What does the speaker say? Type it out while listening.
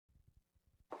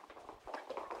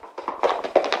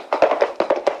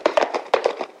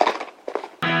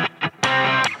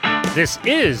This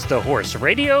is the Horse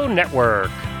Radio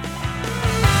Network.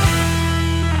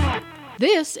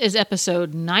 This is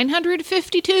episode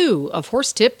 952 of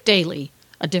Horse Tip Daily.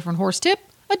 A different horse tip,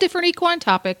 a different equine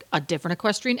topic, a different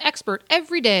equestrian expert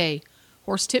every day.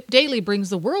 Horse Tip Daily brings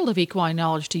the world of equine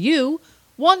knowledge to you,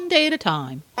 one day at a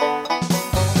time.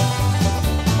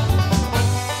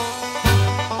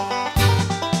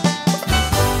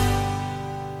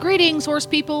 Greetings, horse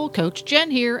people. Coach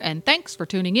Jen here, and thanks for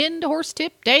tuning in to Horse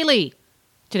Tip Daily.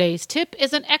 Today's tip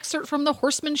is an excerpt from the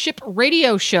Horsemanship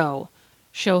Radio Show.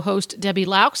 Show host Debbie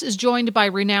Laux is joined by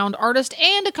renowned artist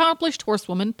and accomplished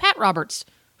horsewoman Pat Roberts,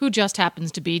 who just happens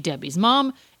to be Debbie's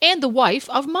mom and the wife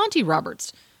of Monty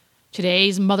Roberts.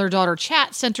 Today's mother-daughter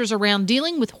chat centers around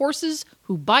dealing with horses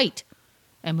who bite.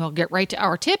 And we'll get right to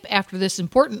our tip after this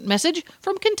important message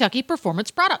from Kentucky Performance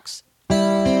Products.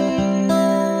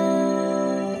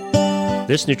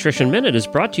 This Nutrition Minute is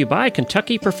brought to you by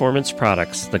Kentucky Performance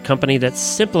Products, the company that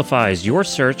simplifies your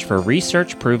search for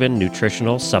research-proven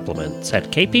nutritional supplements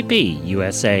at kppusa.com.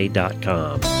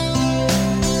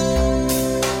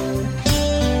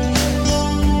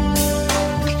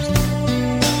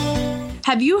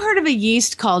 Have you heard of a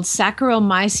yeast called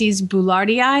Saccharomyces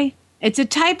boulardii? It's a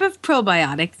type of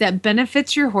probiotic that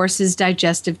benefits your horse's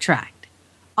digestive tract.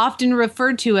 Often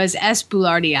referred to as S.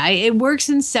 boulardii, it works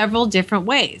in several different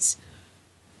ways.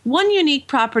 One unique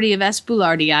property of S.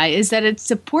 boulardii is that it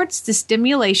supports the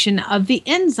stimulation of the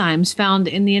enzymes found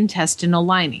in the intestinal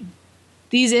lining.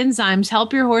 These enzymes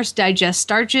help your horse digest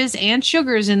starches and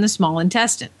sugars in the small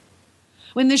intestine.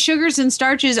 When the sugars and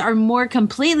starches are more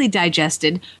completely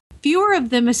digested, fewer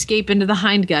of them escape into the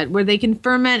hindgut, where they can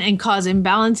ferment and cause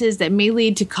imbalances that may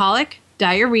lead to colic,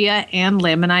 diarrhea, and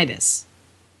laminitis.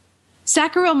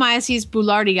 Saccharomyces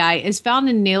boulardii is found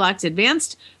in Nalox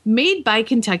Advanced, made by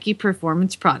Kentucky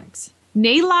Performance Products.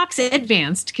 Nalox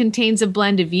Advanced contains a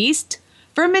blend of yeast,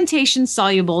 fermentation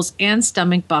solubles, and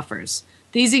stomach buffers.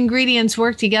 These ingredients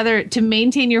work together to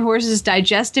maintain your horse's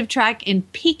digestive tract in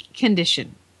peak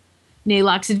condition.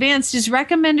 Nalox Advanced is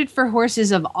recommended for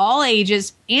horses of all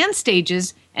ages and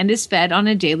stages and is fed on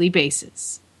a daily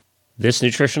basis. This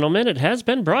Nutritional Minute has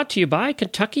been brought to you by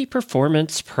Kentucky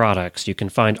Performance Products. You can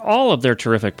find all of their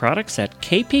terrific products at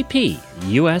kppusa.com.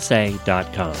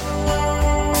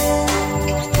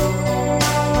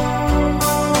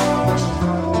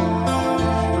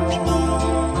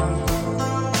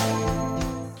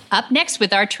 Up next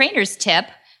with our trainer's tip,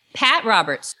 Pat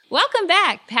Roberts. Welcome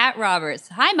back, Pat Roberts.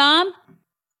 Hi, Mom.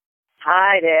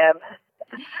 Hi, Deb.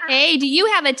 Hey, do you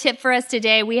have a tip for us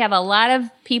today? We have a lot of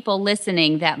people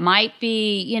listening that might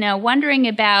be, wondering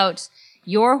about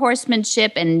your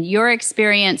horsemanship and your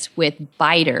experience with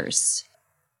biters.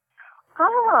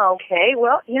 Oh, okay.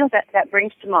 Well, that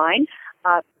brings to mind,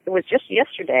 it was just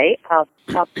yesterday, a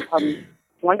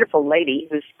wonderful lady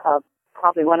who's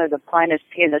probably one of the finest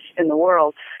pianists in the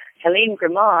world, Helene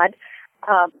Grimad,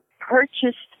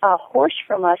 purchased a horse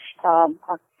from us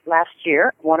last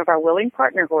year, one of our willing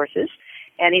partner horses,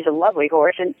 and he's a lovely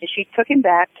horse, and she took him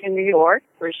back to New York,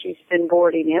 where she's been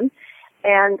boarding him,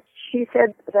 and she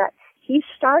said that he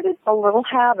started a little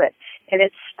habit, and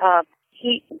it's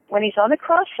when he's on the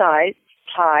cross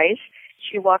ties,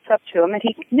 she walks up to him and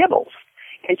he nibbles,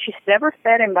 and she's never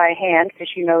fed him by hand because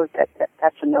she knows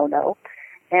that's a no-no,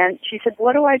 and she said,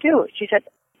 "What do I do?" She said,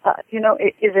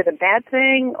 is it a bad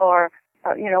thing, or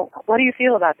what do you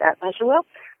feel about that? And I said, well,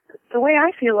 the way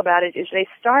I feel about it is they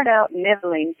start out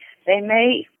nibbling. They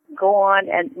may go on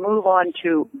and move on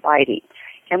to biting.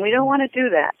 And we don't want to do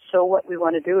that. So what we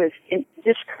want to do is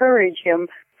discourage him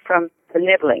from the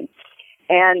nibbling.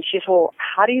 And she said, well,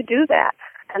 how do you do that?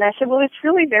 And I said, well, it's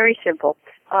really very simple.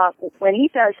 When he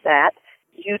does that,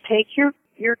 you take your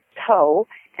toe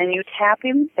and you tap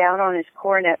him down on his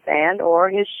coronet band or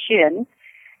his shin,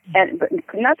 but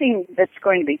nothing that's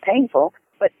going to be painful,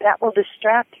 but that will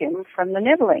distract him from the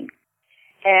nibbling.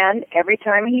 And every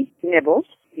time he nibbles,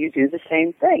 you do the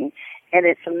same thing. And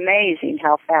it's amazing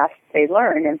how fast they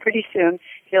learn. And pretty soon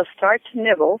he'll start to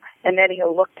nibble, and then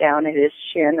he'll look down at his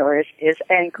shin or his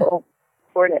ankle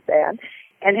coronet band,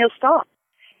 and he'll stop.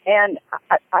 And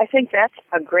I think that's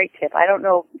a great tip. I don't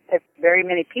know if very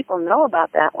many people know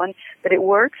about that one, but it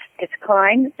works. It's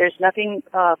kind. There's nothing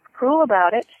cruel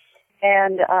about it.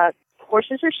 And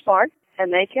horses are smart,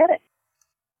 and they get it.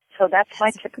 So that's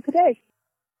my tip of the day.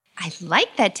 I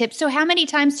like that tip. So how many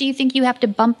times do you think you have to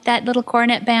bump that little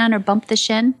coronet band or bump the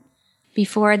shin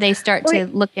before they start to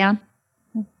look down?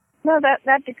 No,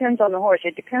 that depends on the horse.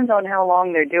 It depends on how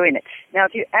long they're doing it. Now,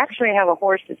 if you actually have a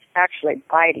horse that's actually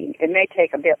biting, it may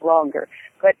take a bit longer.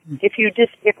 But if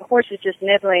a horse is just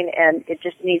nibbling and it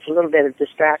just needs a little bit of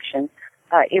distraction,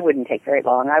 it wouldn't take very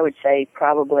long. I would say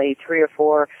probably 3 or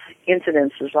 4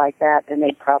 incidences like that, and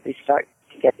they'd probably start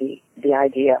to get the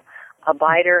idea. A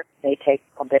biter may take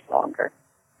a bit longer.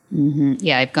 Mm-hmm.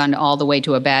 Yeah, I've gone all the way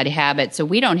to a bad habit. So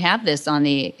we don't have this on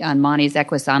Monty's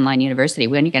Equus Online University.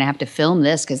 We're going to have to film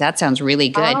this because that sounds really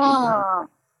good. Ah.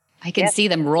 I can see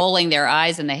them rolling their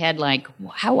eyes in the head like,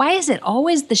 why is it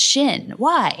always the shin?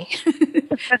 Why?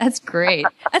 That's great.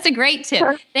 That's a great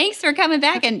tip. Thanks for coming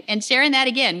back and sharing that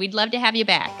again. We'd love to have you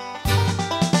back.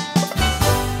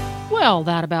 Well,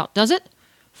 that about does it.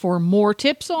 For more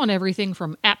tips on everything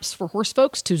from apps for horse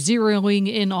folks to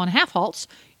zeroing in on half halts,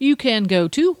 you can go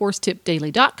to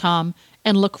horsetipdaily.com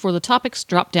and look for the topics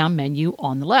drop-down menu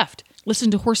on the left.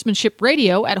 Listen to Horsemanship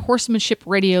Radio at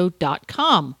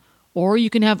horsemanshipradio.com. Or you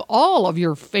can have all of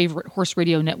your favorite Horse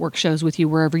Radio Network shows with you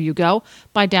wherever you go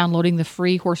by downloading the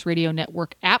free Horse Radio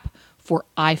Network app for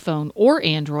iPhone or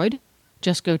Android.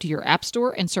 Just go to your app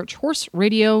store and search Horse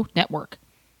Radio Network.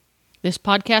 This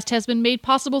podcast has been made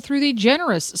possible through the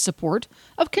generous support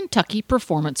of Kentucky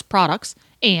Performance Products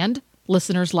and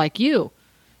listeners like you.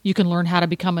 You can learn how to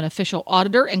become an official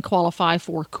auditor and qualify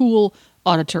for cool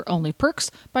auditor-only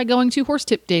perks by going to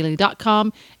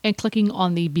horsetipdaily.com and clicking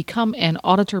on the Become an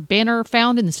Auditor banner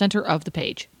found in the center of the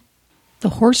page. The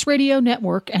Horse Radio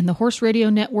Network and the Horse Radio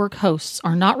Network hosts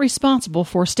are not responsible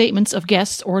for statements of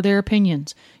guests or their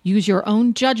opinions. Use your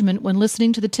own judgment when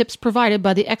listening to the tips provided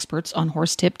by the experts on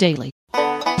Horse Tip Daily.